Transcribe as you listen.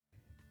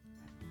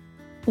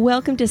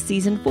Welcome to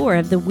Season 4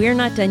 of the We're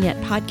Not Done Yet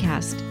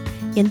podcast.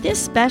 In this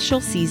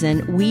special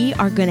season, we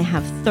are going to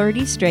have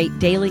 30 straight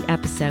daily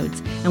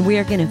episodes, and we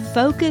are going to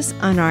focus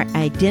on our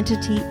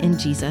identity in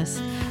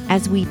Jesus.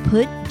 As we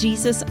put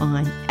Jesus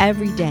on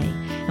every day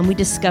and we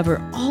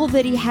discover all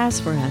that He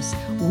has for us,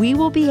 we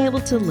will be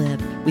able to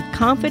live with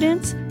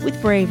confidence, with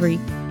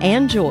bravery,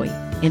 and joy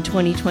in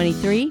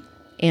 2023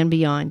 and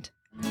beyond.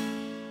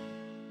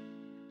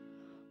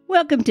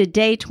 Welcome to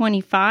day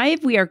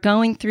 25. We are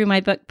going through my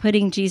book,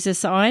 Putting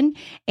Jesus On,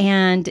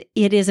 and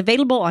it is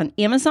available on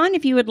Amazon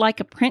if you would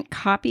like a print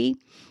copy.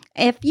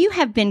 If you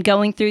have been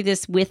going through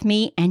this with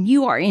me and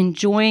you are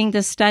enjoying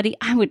the study,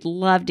 I would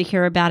love to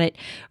hear about it.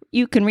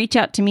 You can reach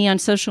out to me on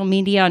social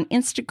media, on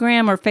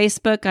Instagram or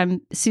Facebook.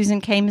 I'm Susan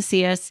K.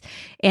 Macias.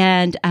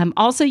 And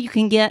also you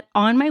can get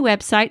on my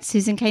website,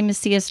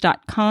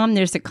 susankmacias.com.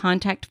 There's a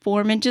contact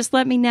form, and just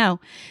let me know.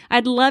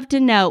 I'd love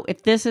to know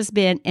if this has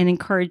been an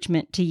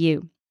encouragement to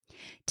you.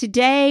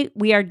 Today,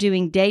 we are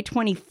doing day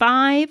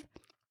 25.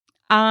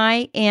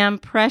 I am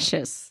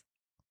precious.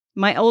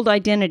 My old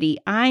identity.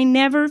 I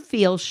never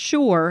feel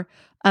sure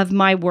of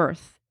my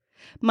worth.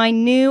 My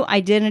new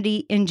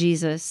identity in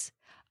Jesus.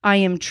 I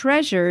am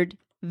treasured,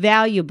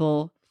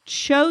 valuable,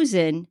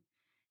 chosen,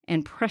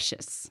 and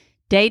precious.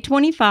 Day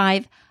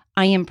 25.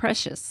 I am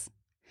precious.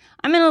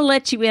 I'm going to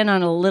let you in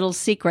on a little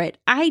secret.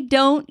 I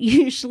don't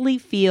usually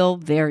feel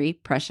very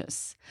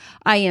precious.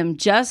 I am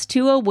just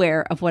too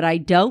aware of what I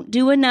don't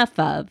do enough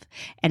of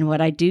and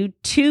what I do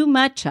too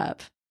much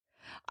of.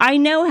 I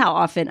know how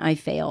often I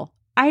fail.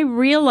 I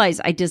realize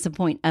I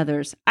disappoint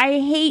others. I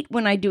hate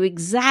when I do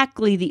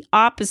exactly the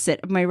opposite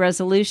of my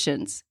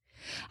resolutions.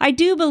 I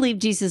do believe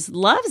Jesus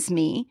loves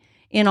me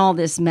in all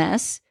this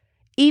mess,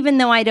 even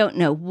though I don't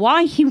know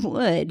why He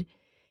would.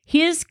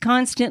 His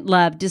constant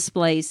love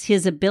displays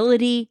His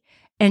ability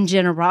and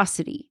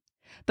generosity.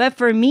 But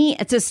for me,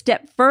 it's a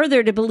step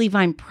further to believe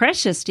I'm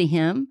precious to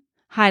Him,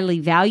 highly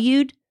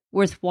valued,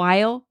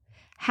 worthwhile.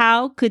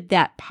 How could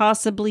that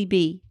possibly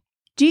be?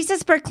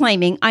 Jesus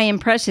proclaiming I am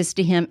precious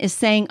to Him is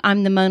saying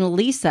I'm the Mona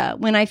Lisa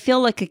when I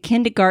feel like a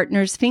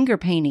kindergartner's finger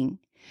painting.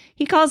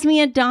 He calls me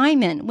a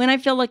diamond when I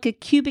feel like a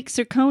cubic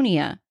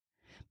zirconia.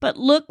 But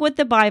look what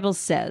the Bible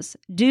says,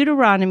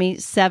 Deuteronomy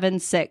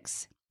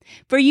 7:6.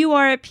 For you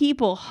are a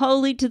people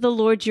holy to the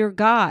Lord your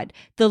God.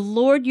 The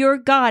Lord your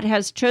God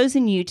has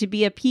chosen you to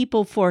be a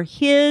people for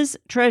His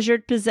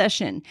treasured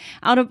possession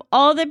out of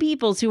all the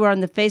peoples who are on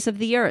the face of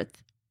the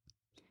earth.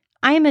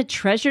 I am a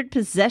treasured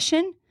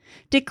possession?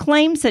 To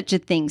claim such a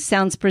thing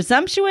sounds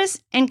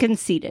presumptuous and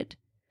conceited.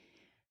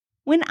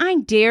 When I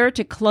dare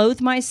to clothe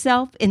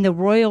myself in the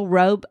royal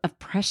robe of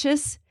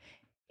precious,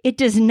 it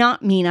does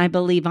not mean I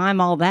believe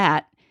I'm all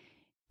that.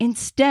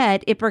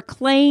 Instead, it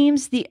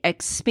proclaims the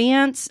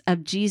expanse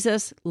of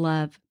Jesus'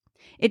 love.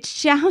 It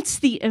shouts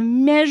the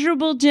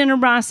immeasurable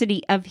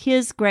generosity of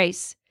His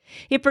grace.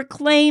 It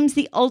proclaims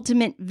the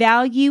ultimate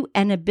value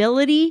and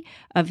ability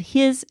of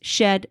His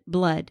shed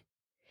blood.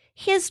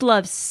 His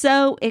love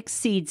so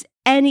exceeds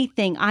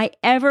anything I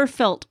ever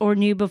felt or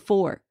knew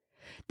before.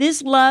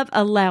 This love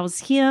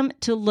allows Him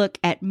to look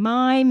at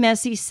my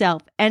messy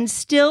self and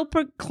still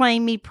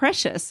proclaim me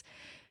precious.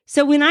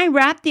 So when I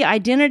wrap the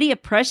identity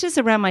of precious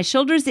around my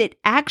shoulders, it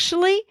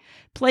actually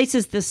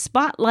places the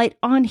spotlight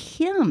on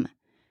Him.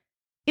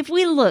 If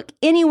we look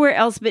anywhere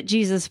else but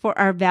Jesus for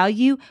our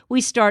value, we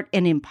start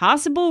an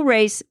impossible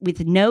race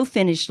with no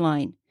finish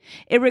line.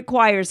 It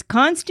requires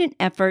constant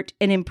effort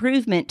and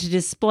improvement to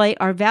display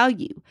our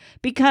value,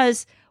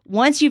 because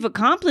once you've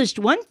accomplished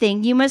one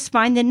thing, you must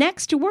find the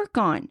next to work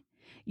on.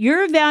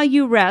 Your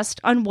value rests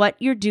on what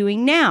you're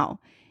doing now.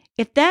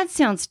 If that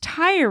sounds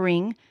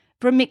tiring,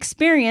 from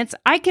experience,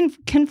 I can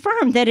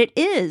confirm that it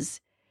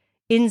is.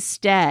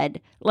 Instead,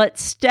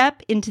 let's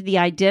step into the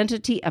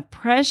identity of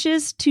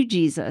precious to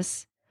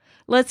Jesus.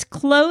 Let's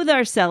clothe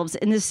ourselves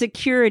in the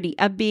security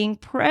of being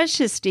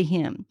precious to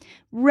Him,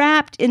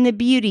 wrapped in the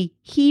beauty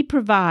He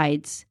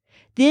provides.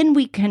 Then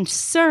we can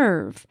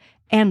serve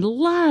and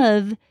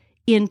love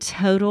in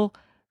total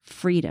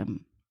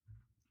freedom.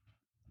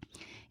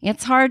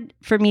 It's hard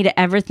for me to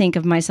ever think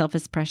of myself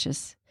as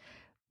precious,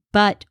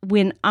 but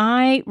when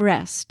I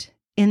rest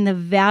in the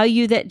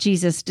value that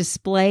Jesus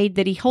displayed,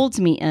 that He holds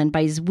me in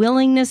by His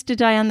willingness to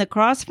die on the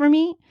cross for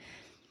me,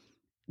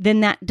 then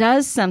that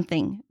does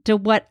something to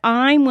what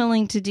I'm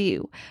willing to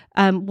do,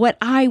 what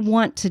I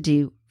want to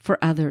do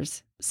for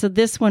others. So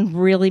this one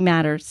really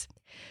matters.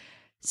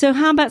 So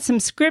how about some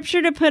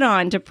scripture to put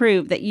on to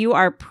prove that you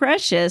are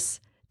precious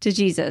to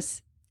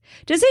Jesus?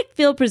 Does it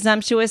feel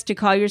presumptuous to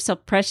call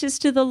yourself precious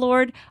to the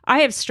Lord? I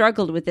have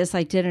struggled with this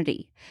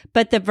identity,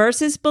 but the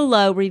verses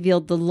below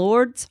revealed the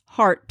Lord's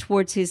heart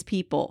towards His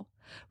people.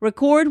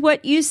 Record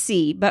what you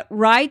see, but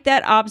write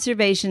that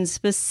observation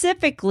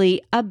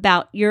specifically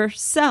about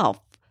yourself.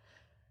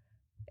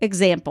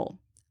 Example,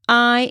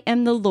 I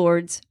am the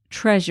Lord's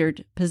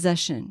treasured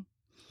possession.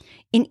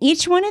 In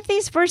each one of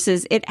these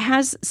verses, it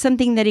has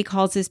something that He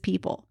calls His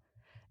people.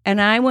 And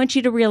I want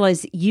you to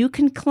realize you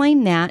can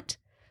claim that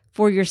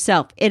for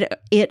yourself.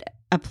 It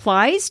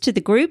applies to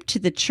the group, to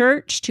the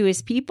church, to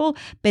his people,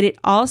 but it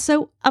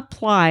also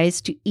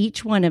applies to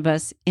each one of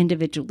us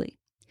individually.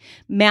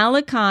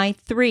 Malachi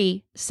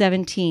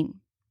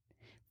 3:17.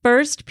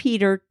 1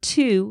 Peter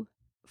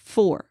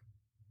 2:4.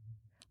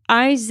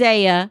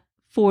 Isaiah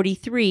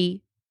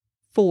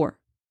 43:4.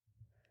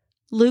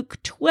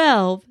 Luke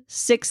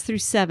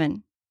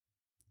 12:6-7.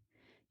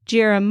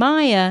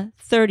 Jeremiah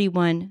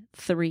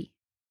 31:3.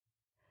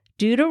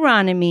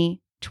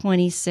 Deuteronomy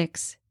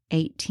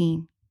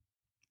 26:18.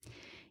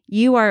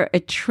 You are a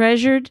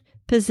treasured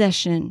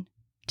possession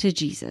to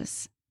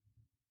Jesus.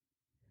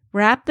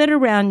 Wrap that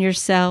around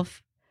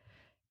yourself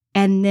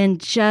and then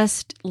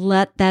just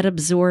let that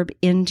absorb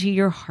into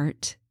your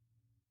heart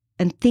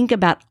and think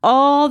about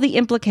all the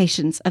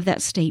implications of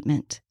that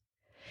statement.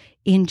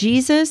 In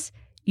Jesus,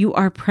 you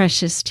are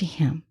precious to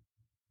Him.